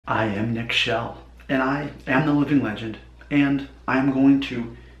I am Nick Shell, and I am the living legend, and I am going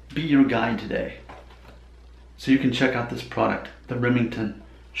to be your guide today. So you can check out this product, the Remington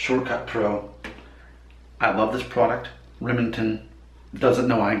Shortcut Pro. I love this product. Remington doesn't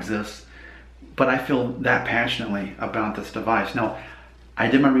know I exist, but I feel that passionately about this device. Now, I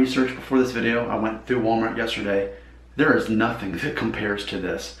did my research before this video. I went through Walmart yesterday. There is nothing that compares to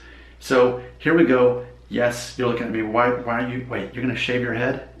this. So here we go. Yes, you're looking at me. Why are you, wait, you're gonna shave your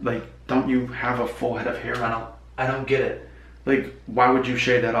head? Like, don't you have a full head of hair? I don't get it. Like, why would you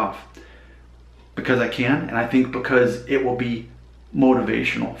shave that off? Because I can, and I think because it will be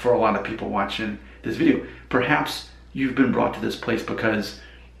motivational for a lot of people watching this video. Perhaps you've been brought to this place because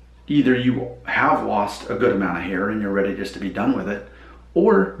either you have lost a good amount of hair and you're ready just to be done with it,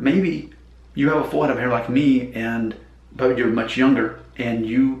 or maybe you have a full head of hair like me, but you're much younger and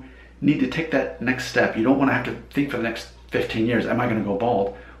you need to take that next step. You don't want to have to think for the next 15 years, am I going to go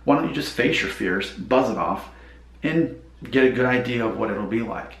bald? Why don't you just face your fears, buzz it off, and get a good idea of what it'll be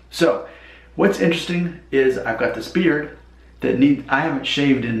like. So what's interesting is I've got this beard that I haven't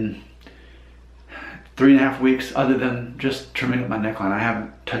shaved in 3.5 weeks, other than just trimming up my neckline. I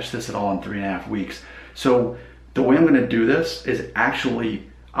haven't touched this at all in 3.5 weeks. So the way I'm going to do this is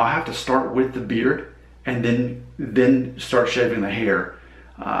actually, I'll have to start with the beard and then start shaving the hair.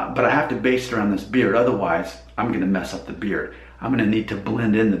 But I have to base it around this beard, otherwise I'm going to mess up the beard. I'm going to need to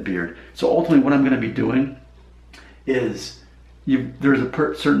blend in the beard. So ultimately what I'm going to be doing is, there's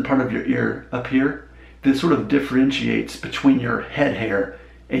a certain part of your ear up here that sort of differentiates between your head hair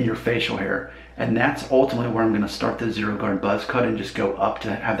and your facial hair. And that's ultimately where I'm going to start the zero guard buzz cut and just go up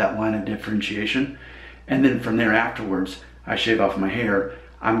to have that line of differentiation. And then from there afterwards, I shave off my hair.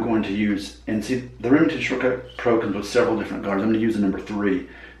 I'm going to use, and see, the Remington Shortcut Pro comes with several different guards. I'm going to use the number 3 to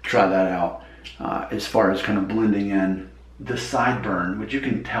try that out, as far as kind of blending in the sideburn, which you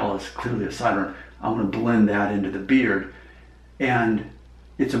can tell is clearly a sideburn. I'm going to blend that into the beard. And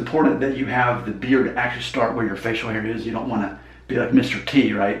it's important that you have the beard actually start where your facial hair is. You don't want to be like Mr.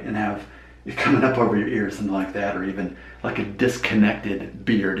 T, right, and have it coming up over your ears, something like that, or even like a disconnected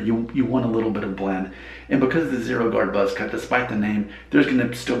beard. You want a little bit of blend. And because of the zero guard buzz cut, despite the name, there's going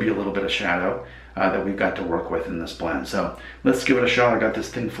to still be a little bit of shadow that we've got to work with in this blend. So let's give it a shot. I got this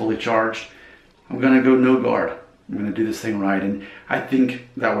thing fully charged. I'm going to go no guard. I'm going to do this thing right, and I think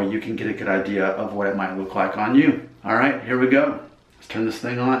that way you can get a good idea of what it might look like on you. All right, here we go. Let's turn this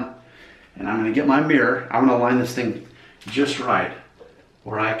thing on, and I'm going to get my mirror. I'm going to line this thing just right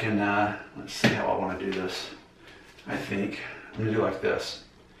where I can, let's see how I want to do this. I think I'm going to do like this.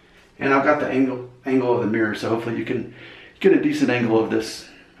 And I've got the angle of the mirror, so hopefully you can get a decent angle of this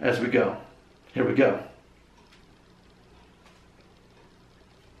as we go. Here we go.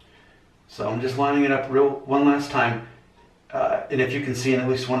 So I'm just lining it up one last time. And if you can see in at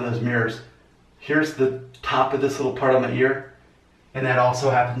least one of those mirrors, here's the top of this little part of my ear. And that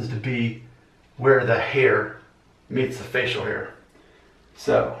also happens to be where the hair meets the facial hair.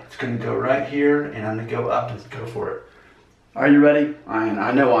 So it's going to go right here, and I'm going to go up and go for it. Are you ready?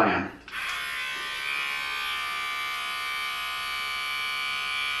 I know I am.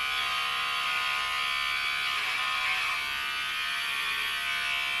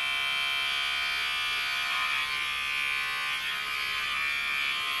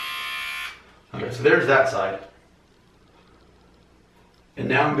 Okay, so there's that side. And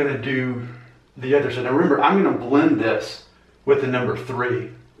now I'm going to do the other side. Now remember, I'm going to blend this with the number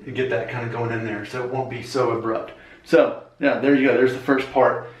 3 to get that kind of going in there so it won't be so abrupt. So yeah, there you go. There's the first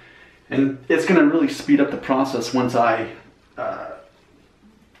part. And it's going to really speed up the process once I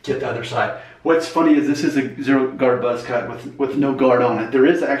get the other side. What's funny is this is a zero guard buzz cut with no guard on it. There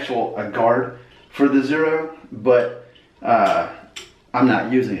is a guard for the zero, but I'm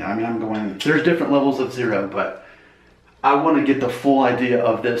not using it. I mean, there's different levels of zero, but I want to get the full idea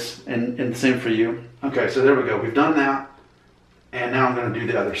of this, and the same for you. Okay, so there we go. We've done that. And now I'm going to do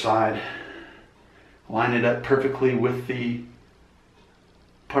the other side. Line it up perfectly with the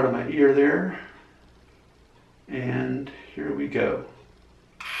part of my ear there. And here we go.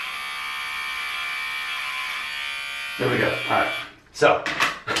 There we go. All right. So,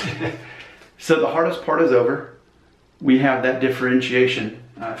 so the hardest part is over. We have that differentiation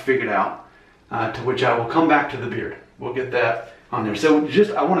figured out, to which I will come back to the beard. We'll get that on there. So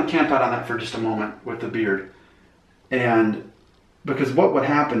I want to camp out on that for just a moment with the beard. And because what would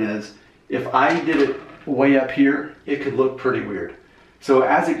happen is, if I did it way up here, it could look pretty weird. So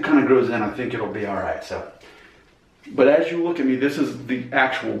as it kind of grows in, I think it'll be all right. So, but as you look at me, this is the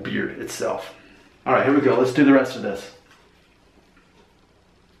actual beard itself. All right, here we go. Let's do the rest of this.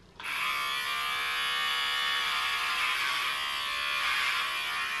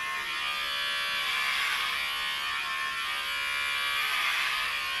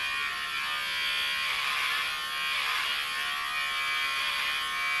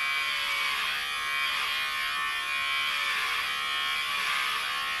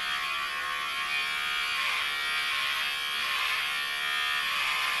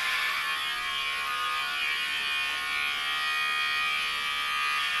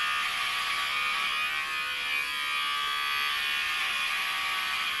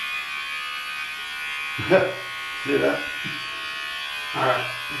 See that? All right.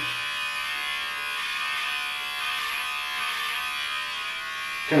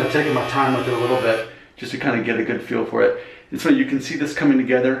 Kind of taking my time with it a little bit just to kind of get a good feel for it. And so you can see this coming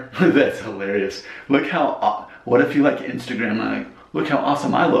together. That's hilarious. Look how, what if you like Instagram, like, look how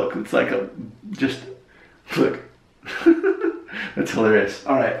awesome I look. It's like look. That's hilarious.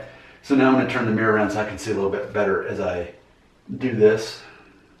 All right, so now I'm gonna turn the mirror around so I can see a little bit better as I do this.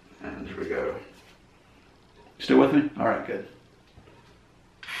 And here we go. Still with me? All right, good.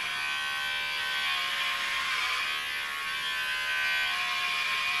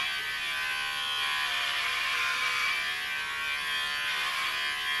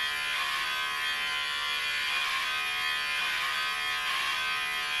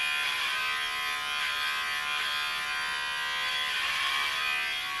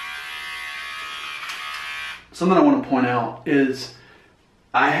 Something I want to point out is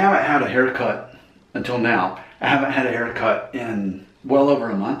I haven't had a haircut until now. I haven't had a haircut in well over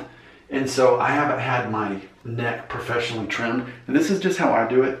a month. And so I haven't had my neck professionally trimmed. And this is just how I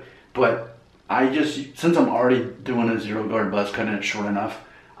do it. But since I'm already doing a zero guard buzz, cutting it short enough,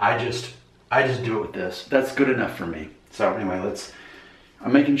 I just do it with this. That's good enough for me. So anyway,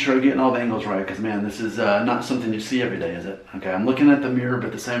 I'm making sure I'm getting all the angles right because man, this is not something you see every day, is it? Okay, I'm looking at the mirror, but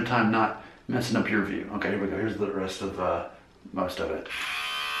at the same time not messing up your view. Okay, here we go. Here's the rest of most of it.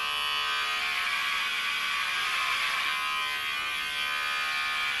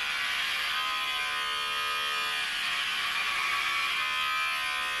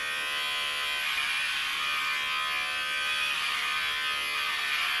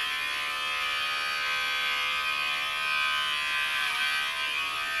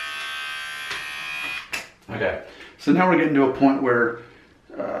 Okay, so now we're getting to a point where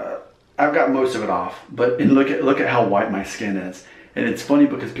I've got most of it off, but look at how white my skin is. And it's funny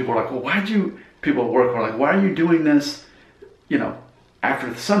because people are like, well, people at work are like, why are you doing this, after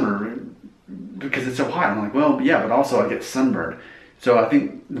the summer? Because it's so hot. I'm like, well, yeah, but also I get sunburned. So I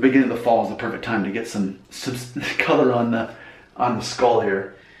think the beginning of the fall is the perfect time to get some color on the skull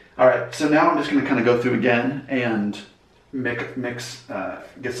here. All right, so now I'm just gonna kind of go through again and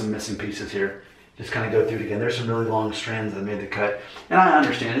get some missing pieces here. Just kind of go through it again. There's some really long strands that made the cut. And I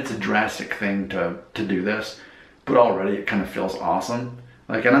understand it's a drastic thing to do this, but already it kind of feels awesome.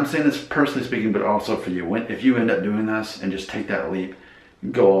 And I'm saying this personally speaking, but also for you. If you end up doing this and just take that leap,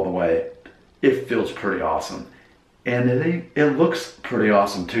 go all the way, it feels pretty awesome. And it looks pretty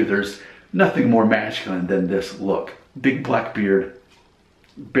awesome too. There's nothing more masculine than this look. Big black beard,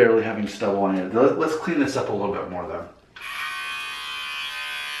 barely having stubble on it. Let's clean this up a little bit more though.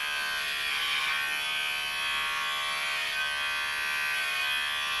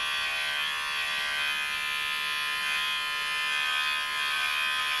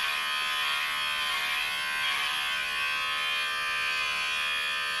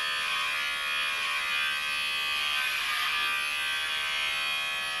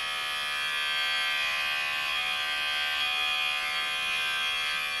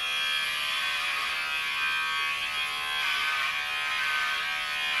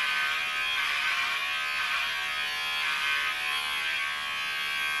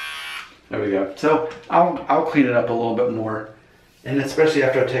 There we go. So I'll clean it up a little bit more, and especially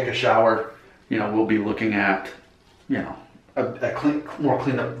after I take a shower, we'll be looking at, a more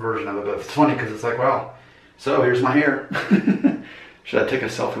cleaned up version of it. But it's funny because it's like, wow, so here's my hair. Should I take a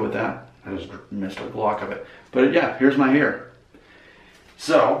selfie with that? I just missed a block of it. But yeah, here's my hair.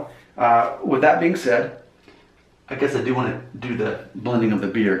 So with that being said, I guess I do want to do the blending of the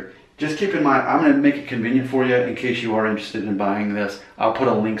beard. Just keep in mind, I'm going to make it convenient for you in case you are interested in buying this. I'll put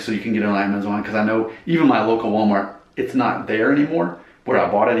a link so you can get it on Amazon because I know even my local Walmart, it's not there anymore where I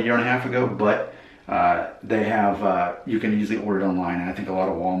bought it a year and a half ago, but they have, you can easily order it online. And I think a lot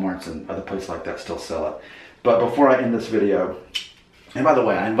of Walmarts and other places like that still sell it. But before I end this video, and by the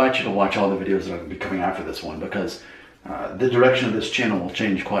way, I invite you to watch all the videos that will be coming after this one because the direction of this channel will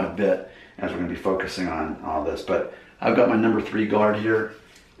change quite a bit as we're going to be focusing on all this. But I've got my number 3 guard here.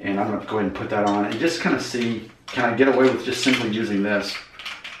 And I'm going to go ahead and put that on and just kind of see, can I get away with just simply using this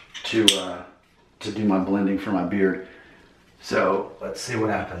to do my blending for my beard. So let's see what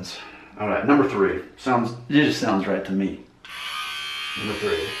happens. All right, number 3. It just sounds right to me. Number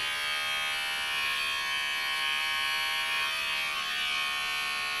 3.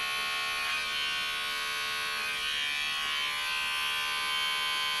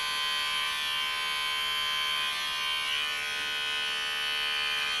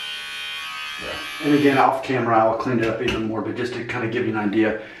 And again, off camera, I'll clean it up even more, but just to kind of give you an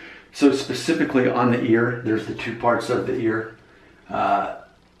idea. So specifically on the ear, there's the 2 parts of the ear.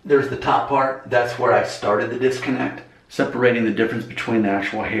 there's the top part. That's where I started the disconnect, separating the difference between the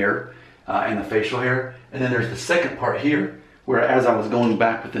actual hair and the facial hair. And then there's the second part here, where as I was going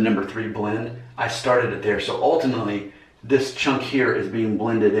back with the number 3 blend, I started it there. So ultimately, this chunk here is being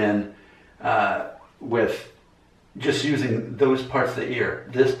blended in with just using those parts of the ear,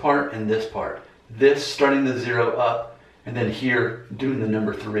 this part and this part. This starting the 0 up, and then here doing the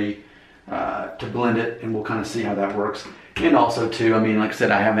number 3 to blend it, and we'll kind of see how that works. And also too, I mean, like I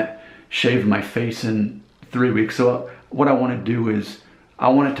said, I haven't shaved my face in 3 weeks, so what I want to do is, I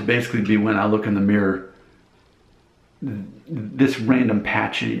want it to basically be when I look in the mirror, this random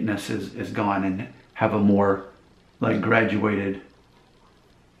patchiness is gone and have a more like graduated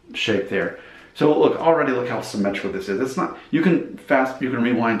shape there. So look, already look how symmetrical this is. It's not, you can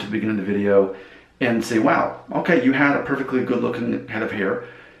rewind to the beginning of the video and say, wow, okay, you had a perfectly good looking head of hair,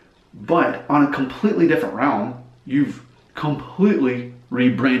 but on a completely different realm, you've completely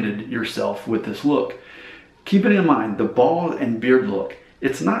rebranded yourself with this look. Keep it in mind, the bald and beard look,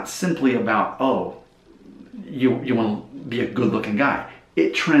 it's not simply about, oh, you want to be a good looking guy.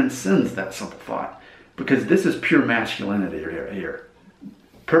 It transcends that simple thought, because this is pure masculinity right here.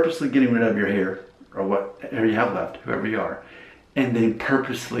 Purposely getting rid of your hair, or whatever you have left, whoever you are, and then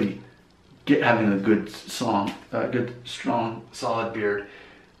purposely having a good, strong, solid beard.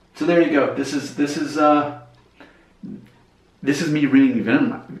 So there you go. This is me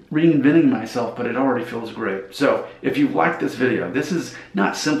reinventing myself, but it already feels great. So if you like this video, this is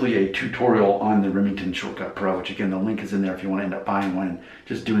not simply a tutorial on the Remington Shortcut Pro, which again, the link is in there if you want to end up buying one and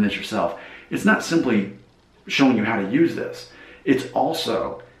just doing this yourself. It's not simply showing you how to use this. It's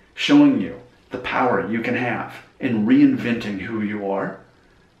also showing you the power you can have in reinventing who you are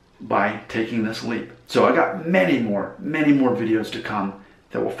by taking this leap. So I got many more videos to come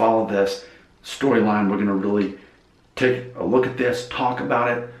that will follow this storyline. We're going to really take a look at this, talk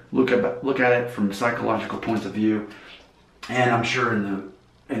about it, look at it from psychological points of view, and I'm sure in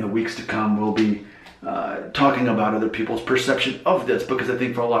the weeks to come we'll be talking about other people's perception of this, because I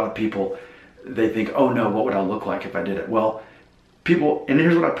think for a lot of people, they think, oh no, what would I look like if I did it? Well, people, and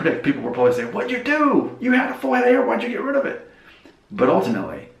here's what I predict, people will probably say, what'd you do? You had a full head of hair, why'd you get rid of it? But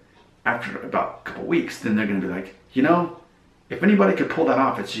ultimately, after about a couple weeks, then they're going to be like, you know, if anybody could pull that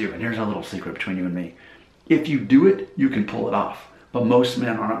off, it's you. And here's a little secret between you and me. If you do it, you can pull it off. But most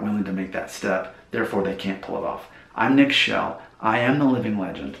men aren't willing to make that step. Therefore, they can't pull it off. I'm Nick Schell. I am the living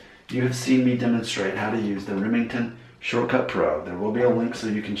legend. You have seen me demonstrate how to use the Remington Shortcut Pro. There will be a link so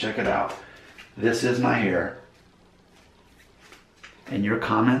you can check it out. This is my hair. And your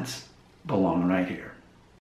comments belong right here.